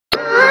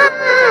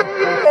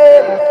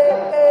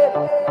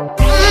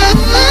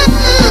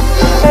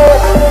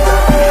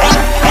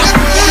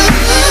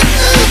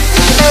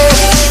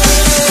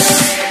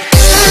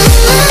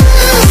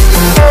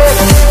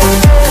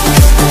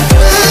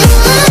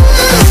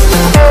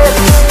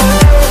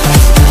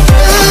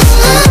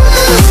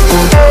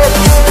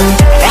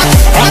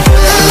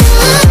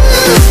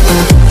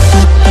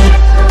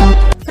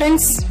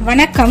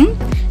வணக்கம்.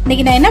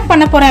 இன்னைக்கு நான் என்ன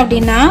பண்ண போறேன்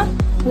அப்படின்னா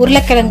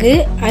உருளைக்கிழங்கு,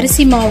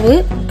 அரிசி மாவு,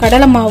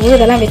 கடலை மாவு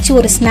இதெல்லாம் வச்சு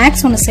ஒரு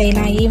ஸ்நாக்ஸ் ஒன்று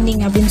செய்யலாம்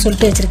ஈவினிங் அப்படின்னு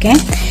சொல்லிட்டு வச்சிருக்கேன்.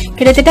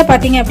 கிட்டத்தட்ட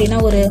பார்த்தீங்க அப்படின்னா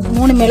ஒரு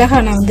 3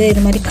 மிளகாய் நான் வந்து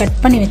இது மாதிரி கட்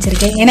பண்ணி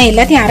வச்சிருக்கேன். ஏன்னா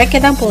எல்லாத்தையும்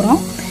அரைக்க தான் போகிறோம்.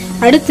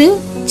 அடுத்து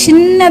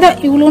சின்னதாக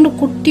இவ்வளோண்டு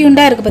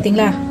குட்டியுண்டா இருக்குது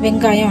பார்த்தீங்களா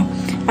வெங்காயம்,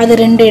 அது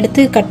 2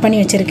 எடுத்து கட் பண்ணி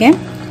வச்சுருக்கேன்.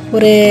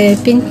 ஒரு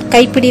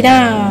கைப்பிடி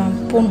தான்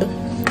பூண்டு.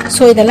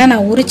 ஸோ இதெல்லாம்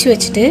நான் உரித்து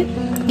வச்சுட்டு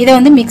இதை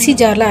வந்து மிக்சி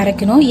ஜாரில்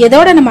அரைக்கணும்.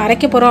 எதோட நம்ம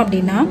அரைக்க போகிறோம்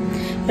அப்படின்னா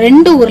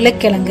 2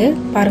 உருளைக்கிழங்கு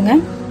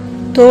பாருங்கள்,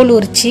 தோல்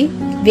உரித்து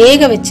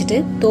வேக வச்சுட்டு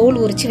தோல்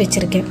உரித்து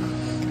வச்சுருக்கேன்.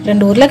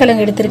 2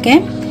 உருளைக்கிழங்கு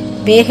எடுத்திருக்கேன்,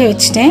 வேக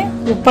வச்சுட்டேன்,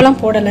 உப்பெல்லாம்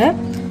போடலை,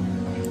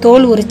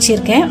 தோல்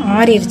உரிச்சிருக்கேன்,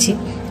 ஆறிடுச்சு.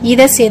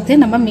 இதை சேர்த்து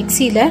நம்ம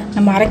மிக்சியில்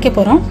நம்ம அரைக்க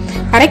போகிறோம்.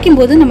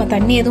 அரைக்கும்போது நம்ம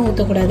தண்ணி எதுவும்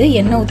ஊற்றக்கூடாது,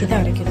 எண்ணெய் ஊற்றி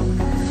தான் அரைக்கணும்.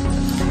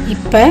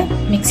 இப்போ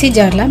மிக்சி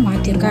ஜாரில்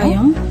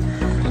மாற்றிருக்காயும்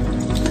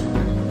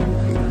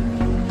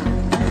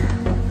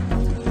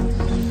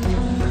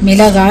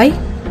மிளகாய்,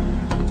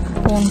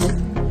 பூண்டு,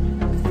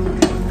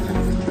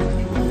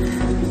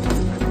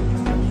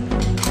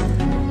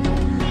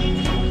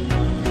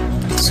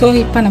 ஸோ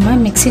இப்போ நம்ம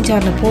மிக்சி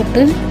ஜாரில்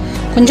போட்டு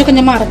கொஞ்சம்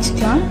கொஞ்சமாக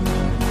அரைச்சிக்கலாம்.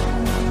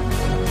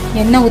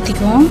 எண்ணெய்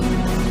ஊற்றிக்குவோம்.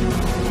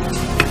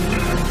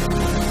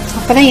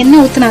 அப்போ தான்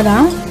எண்ணெய்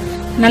ஊற்றினாதான்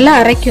நல்லா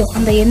அரைக்கும்.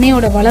 அந்த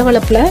எண்ணெயோட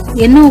வளவளப்பில்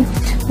எண்ணெய்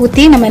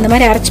ஊற்றி நம்ம இந்த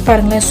மாதிரி அரைச்சி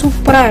பாருங்களேன்,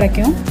 சூப்பராக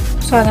அரைக்கும்.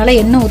 ஸோ அதனால்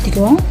எண்ணெய்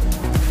ஊற்றிக்குவோம்.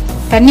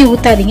 தண்ணி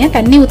ஊற்றாதீங்க,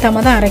 தண்ணி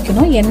ஊற்றாம தான்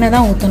அரைக்கணும், எண்ணெய்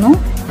தான் ஊற்றணும்.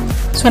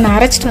 ஸோ நான்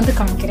அரைச்சிட்டு வந்து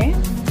காமிக்கிறேன்.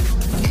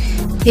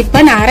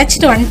 இப்போ நான்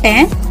அரைச்சிட்டு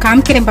வந்துட்டேன்,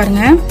 காமிக்கிறேன்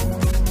பாருங்கள்.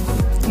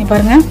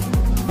 பாருங்கள்,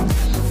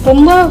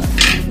 ரொம்ப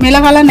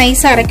மிளகாலாம்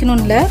நைஸாக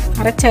அரைக்கணும் இல்லை,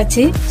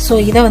 அரைச்சாச்சு. ஸோ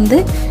இதை வந்து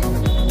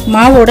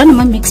மாவோட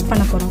நம்ம மிக்ஸ்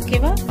பண்ண போகிறோம்.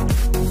 ஓகேவா?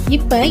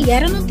 இப்போ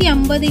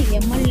 250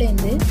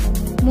 mlலேருந்து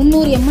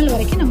 300 ml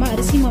வரைக்கும் நம்ம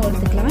அரிசி மாவு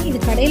எடுத்துக்கலாம். இது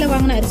கடையில்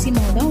வாங்கின அரிசி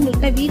மாவு தான்.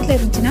 உங்கள்கிட்ட வீட்டில்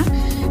இருந்துச்சுன்னா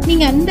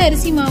நீங்கள் அந்த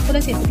அரிசி மாவு கூட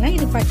சேர்த்துக்கலாம்.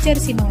 இது பச்சை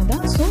அரிசி மாவு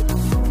தான். ஸோ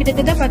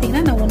கிட்டத்தட்ட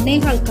பார்த்தீங்கன்னா நான்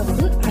 1.25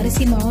 கப்பு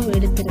அரிசி மாவு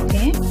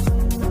எடுத்திருக்கேன்.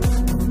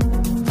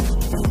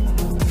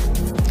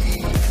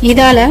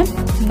 இதால்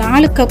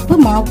 4 கப்பு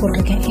மாவு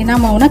போட்டிருக்கேன். என்ன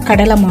மாவுனா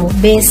கடலை மாவு,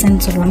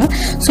 பேசன்னு சொல்லுவாங்க.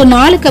 ஸோ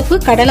 4 கப்பு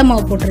கடலை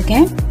மாவு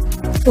போட்டிருக்கேன்.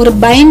 ஒரு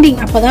பைண்டிங்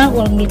அப்போ தான்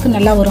உங்களுக்கு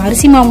நல்லா வரும்.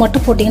 அரிசி மாவு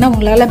மட்டும் போட்டிங்கன்னா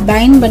உங்களால்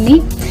பைண்ட் பண்ணி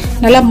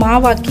நல்லா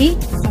மாவாக்கி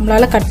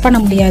நம்மளால் கட் பண்ண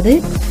முடியாது.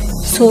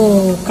 ஸோ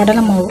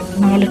கடலை மாவு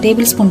 4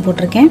 டேபிள் ஸ்பூன்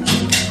போட்டிருக்கேன்.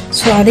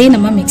 ஸோ அதையும்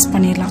நம்ம மிக்ஸ்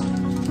பண்ணிடலாம்.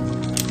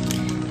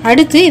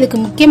 அடுத்து இதுக்கு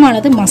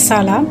முக்கியமானது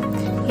மசாலா.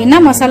 என்ன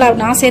மசாலா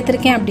நான்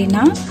சேர்த்துருக்கேன்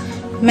அப்படின்னா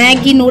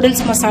மேகி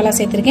நூடுல்ஸ் மசாலா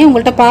சேர்த்துருக்கேன்.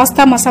 உங்கள்கிட்ட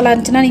பாஸ்தா மசாலா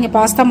இருந்துச்சுன்னா நீங்கள்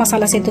பாஸ்தா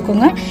மசாலா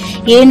சேர்த்துக்கோங்க.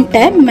 என்கிட்ட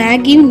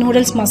மேகி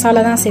நூடுல்ஸ்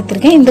மசாலா தான்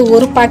சேர்த்துருக்கேன். இந்த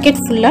ஒரு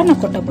பாக்கெட் ஃபுல்லாக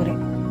நான் கொட்ட போகிறேன்.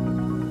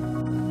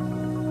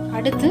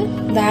 அடுத்து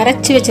இந்த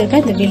அரைச்சி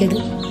வச்சிருக்க இந்த விழுது.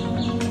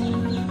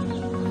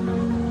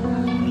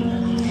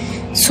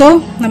 ஸோ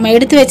நம்ம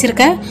எடுத்து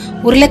வச்சிருக்க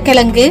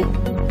உருளைக்கிழங்கு,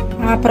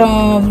 அப்புறம்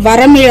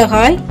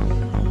வரமிளகாய்,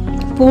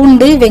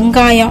 பூண்டு,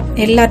 வெங்காயம்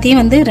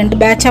எல்லாத்தையும் வந்து 2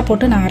 பேட்சாக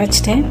போட்டு நான்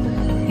அரைச்சிட்டேன்.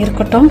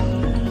 இருக்கட்டும்.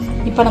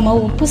 இப்போ நம்ம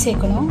உப்பு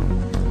சேர்க்கணும்.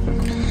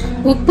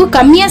 உப்பு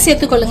கம்மியாக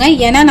சேர்த்துக்கொள்ளுங்க,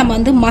 ஏன்னா நம்ம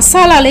வந்து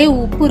மசாலாலே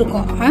உப்பு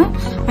இருக்கும்.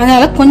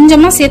 அதனால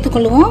கொஞ்சமாக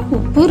சேர்த்துக்கொள்ளுவோம்.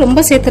 உப்பு ரொம்ப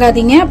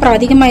சேர்த்துறாதீங்க, அப்புறம்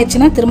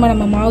அதிகமாகிடுச்சுன்னா திரும்ப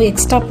நம்ம மாவு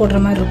எக்ஸ்ட்ரா போடுற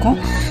மாதிரி இருக்கும்.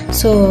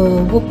 ஸோ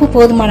உப்பு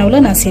போதுமான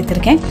அளவு நான்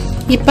சேர்த்துருக்கேன்.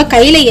 இப்போ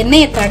கையில்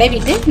எண்ணெயை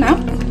தடவிட்டு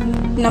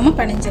நம்ம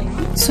பிணைஞ்சிடலாம்.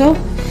 ஸோ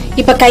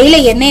இப்போ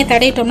கையில் எண்ணெயை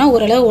தடவிட்டோம்னா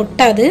ஓரளவு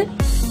ஒட்டாது.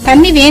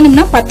 தண்ணி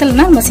வேணும்னா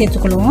பத்தலைன்னா நம்ம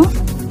சேர்த்துக்கொள்வோம்.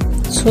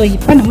 ஸோ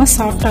இப்போ நம்ம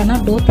சாஃப்டான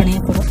டோ பிணைய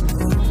போகிறோம்.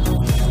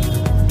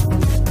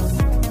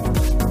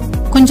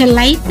 கொஞ்சம்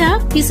லைட்டாக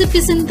பிசு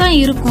பிசுன்னு தான்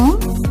இருக்கும்,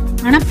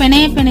 ஆனால்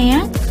பிணைய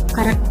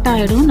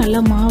கரெக்டாகிடும். நல்லா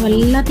மாவு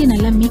எல்லாத்தையும்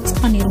நல்லா மிக்ஸ்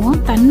பண்ணிடுவோம்.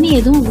 தண்ணி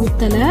எதுவும்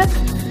ஊற்றலை,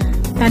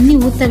 தண்ணி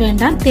ஊற்ற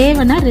வேண்டாம்.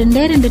 தேவைன்னா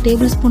 2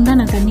 டேபிள் ஸ்பூன் தான்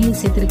நான் தண்ணி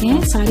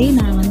சேர்த்துருக்கேன். சாரி,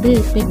 நான் வந்து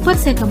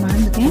பெப்பர் சேர்க்க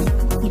மறந்துட்டேன்.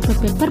 இப்போ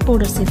பெப்பர்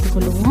பவுடர்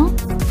சேர்த்துக்கொள்ளுவோம்.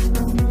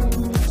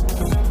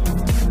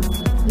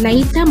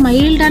 லைட்டாக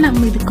மைல்டான,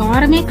 இது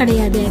காரமே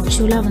கிடையாது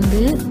ஆக்சுவலாக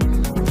வந்து.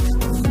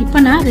 இப்போ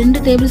நான் 2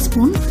 டேபிள்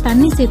ஸ்பூன்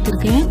தண்ணி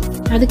சேர்த்துருக்கேன்.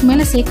 அதுக்கு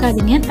மேலே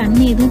சேர்க்காதீங்க,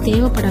 தண்ணி எதுவும்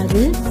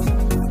தேவைப்படாது.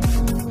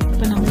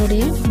 இப்போ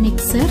நம்மளுடைய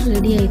மிக்சர்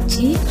ரெடி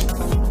ஆயிடுச்சு.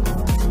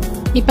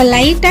 இப்போ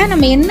லைட்டாக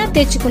நம்ம எண்ணெய்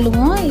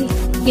தேய்ச்சிக்கொள்ளுவோம்.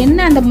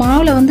 எண்ணெய் அந்த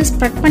மாவில் வந்து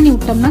ஸ்ப்ரெட் பண்ணி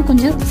விட்டோம்னா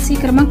கொஞ்சம்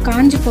சீக்கிரமாக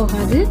காஞ்சி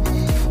போகாது.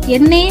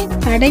 எண்ணெயை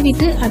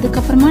தடவிட்டு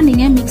அதுக்கப்புறமா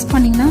நீங்கள் மிக்ஸ்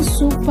பண்ணிங்கன்னா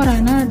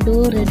சூப்பரான டோ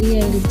ரெடி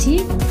ஆயிடுச்சு.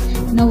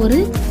 இன்னும் ஒரு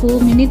 4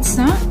 மினிட்ஸ்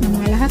தான். நம்ம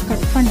அழகாக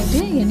கட் பண்ணிவிட்டு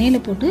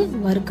எண்ணெயில் போட்டு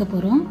வறுக்க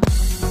போகிறோம்.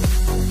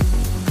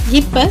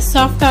 இப்போ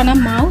சாஃப்டான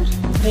மாவு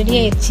ரெடி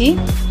ஆயிடுச்சு.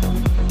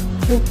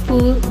 உப்பு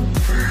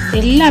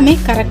எல்லாமே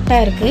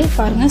கரெக்டாக இருக்குது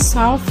பாருங்கள்,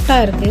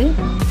 சாஃப்டாக இருக்குது.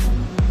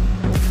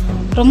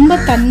 ரொம்ப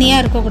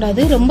தண்ணியாக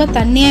இருக்கக்கூடாது. ரொம்ப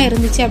தண்ணியாக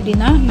இருந்துச்சு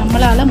அப்படின்னா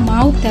நம்மளால்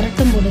மாவு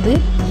திரட்டும் பொழுது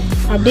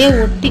அப்படியே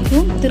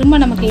ஒட்டிக்கும், திரும்ப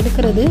நமக்கு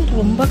எடுக்கிறது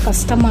ரொம்ப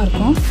கஷ்டமாக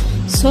இருக்கும்.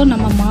 ஸோ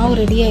நம்ம மாவு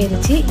ரெடி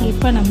ஆயிடுச்சு.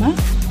 இப்போ நம்ம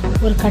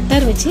ஒரு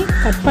கட்டர் வச்சு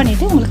கட்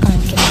பண்ணிவிட்டு உங்களுக்கு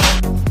காமிக்கிறோம்.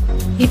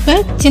 இப்போ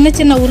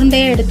சின்ன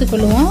உருண்டையாக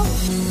எடுத்துக்கொள்ளுவோம்.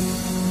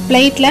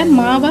 பிளேட்டில்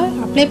மாவை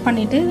அப்ளை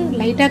பண்ணிவிட்டு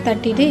லைட்டாக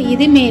தட்டிட்டு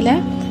இது மேலே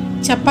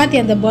சப்பாத்தி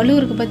அந்த பலு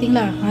இருக்குது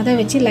பார்த்தீங்களா, அதை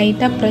வச்சு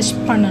லைட்டாக ப்ரெஷ்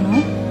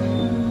பண்ணணும்.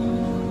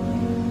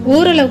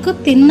 ஓரளவுக்கு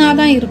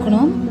தின்னாதான்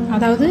இருக்கணும்.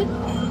 அதாவது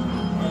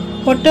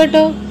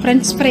பொட்டேட்டோ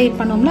ஃப்ரெஞ்ச் ஃப்ரை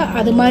பண்ணோம்ல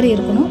அது மாதிரி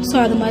இருக்கணும். ஸோ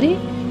அது மாதிரி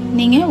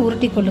நீங்கள்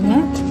உருட்டி கொள்ளுங்க.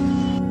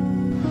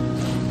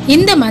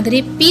 இந்த மாதிரி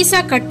பீஸா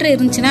கட்டர்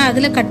இருந்துச்சுன்னா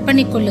அதில் கட்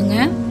பண்ணி கொள்ளுங்க.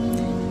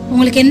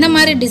 உங்களுக்கு எந்த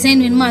மாதிரி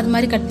டிசைன் வேணுமோ அது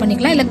மாதிரி கட்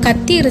பண்ணிக்கலாம். இல்லை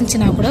கத்தி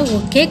இருந்துச்சுன்னா கூட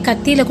ஓகே,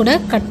 கத்தியில் கூட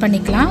கட்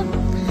பண்ணிக்கலாம்.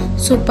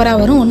 சூப்பராக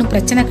வரும், ஒன்றும்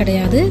பிரச்சனை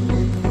கிடையாது.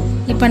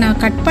 இப்போ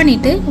நான் கட்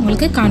பண்ணிவிட்டு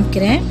உங்களுக்கு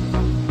காமிக்கிறேன்.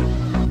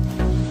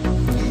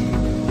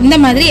 இந்த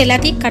மாதிரி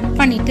எல்லாத்தையும் கட்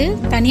பண்ணிவிட்டு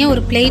தனியாக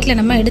ஒரு பிளேட்டில்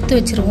நம்ம எடுத்து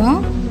வச்சுருவோம்.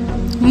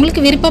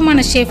 உங்களுக்கு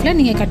விருப்பமான ஷேப்பில்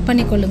நீங்கள் கட்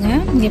பண்ணி கொள்ளுங்க.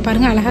 இங்கே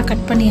பாருங்கள், அழகாக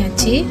கட்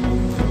பண்ணியாச்சு.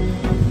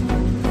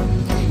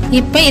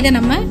 இப்போ இதை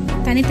நம்ம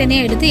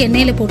தனித்தனியாக எடுத்து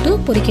எண்ணெயில் போட்டு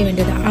பொரிக்க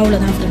வேண்டியது,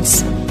 அவ்வளோதான் ஃப்ரெண்ட்ஸ்.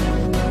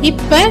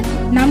 இப்போ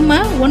நம்ம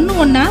ஒன்று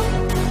ஒன்றா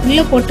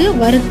உள்ளே போட்டு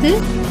வறுத்து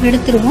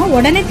எடுத்துருவோம்.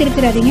 உடனே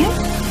திருப்பிடாதீங்க,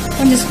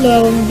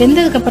 கொஞ்சம்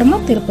வெந்ததுக்கப்புறமா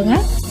திருப்புங்க.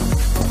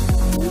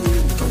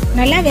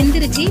 நல்லா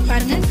வெந்துருச்சு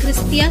பாருங்கள்,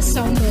 கிறிஸ்பியாக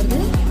சவுண்ட்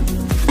வருது.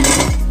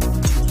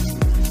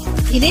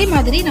 இதே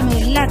மாதிரி நம்ம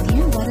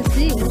எல்லாத்தையும்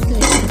வறுத்து எடுத்து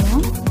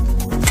வச்சுருவோம்.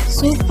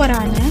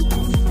 சூப்பரான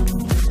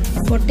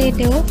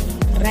பொட்டேட்டோ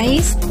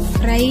ரைஸ்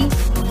ஃப்ரை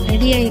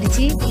ரெடி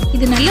ஆயிடுச்சு.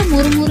 இது நல்ல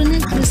முறுமுறுன்னு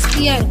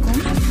கிறிஸ்பியாக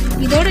இருக்கும்.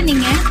 இதோட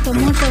நீங்கள்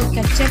டொமேட்டோ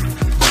கெச்சப்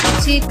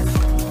வச்சு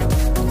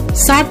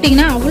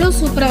சாப்பிட்டீங்கன்னா அவ்வளோ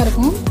சூப்பராக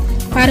இருக்கும்.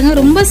 பாருங்கள்,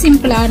 ரொம்ப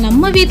சிம்பிளாக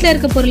நம்ம வீட்டில்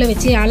இருக்க பொருளை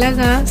வச்சு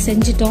அழகாக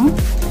செஞ்சிட்டோம்.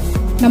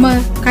 நம்ம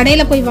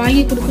கடையில் போய்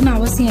வாங்கி கொடுக்கணும்னு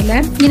அவசியம் இல்லை.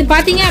 இது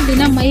பார்த்தீங்க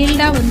அப்படின்னா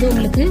மைல்டாக வந்து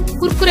உங்களுக்கு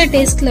குர்குரே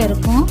டேஸ்ட்டில்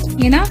இருக்கும்.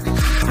 ஏன்னா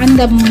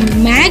அந்த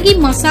மேகி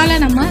மசாலா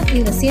நம்ம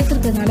இதில்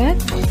சேர்த்துருக்கிறதுனால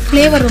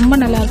ஃப்ளேவர் ரொம்ப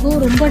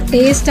நல்லாயிருக்கும், ரொம்ப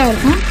டேஸ்ட்டாக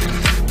இருக்கும்.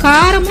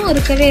 காரமும்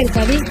இருக்கவே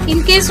இருக்காது.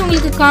 இன்கேஸ்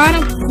உங்களுக்கு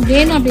காரம்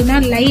வேணும் அப்படின்னா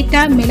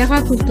லைட்டாக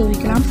மிளகாத்தூள்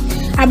தூவிக்கலாம்.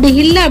 அப்படி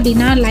இல்லை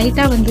அப்படின்னா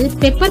லைட்டாக வந்து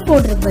பெப்பர்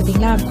பவுடர்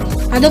பார்த்தீங்களா,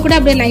 அதை கூட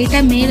அப்படியே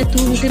லைட்டாக மேலே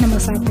தூவிட்டு நம்ம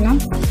சாப்பிடலாம்.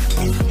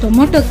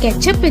 டொமேட்டோ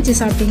கெச்சப் வச்சு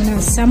சாப்பிட்டீங்கன்னா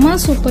செம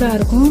சூப்பராக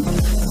இருக்கும்.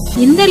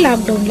 இந்த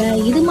லாக்டவுனில்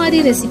இது மாதிரி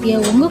ரெசிபியை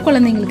உங்கள்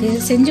குழந்தைங்களுக்கு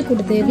செஞ்சு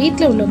கொடுத்து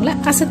வீட்டில் உள்ளவங்களை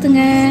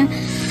அசத்துங்க.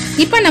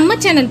 இப்போ நம்ம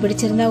சேனல்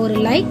பிடிச்சிருந்தா ஒரு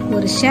லைக்,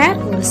 ஒரு ஷேர்,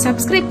 ஒரு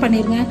சப்ஸ்கிரைப்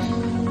பண்ணிடுங்க.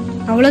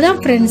 அவ்வளோதான்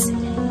ஃப்ரெண்ட்ஸ்.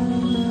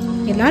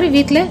 எல்லாரும்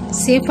வீட்டில்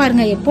சேஃபாக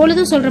இருங்க.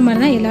 எப்பொழுதும் சொல்கிற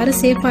மாதிரி தான் எல்லாரும்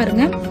சேஃபாக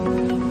இருங்க.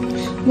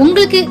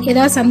 உங்களுக்கு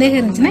ஏதாவது சந்தேகம்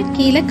இருந்துச்சுன்னா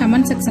கீழே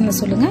கமெண்ட் செக்ஷனில்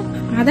சொல்லுங்கள்.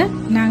 அதை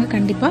நாங்கள்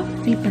கண்டிப்பாக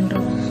ஹெல்ப்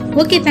பண்ணுறோம்.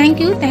 ஓகே,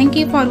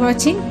 தேங்க்யூ ஃபார்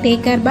வாட்சிங்.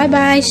 Take care, bye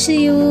bye,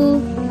 see you.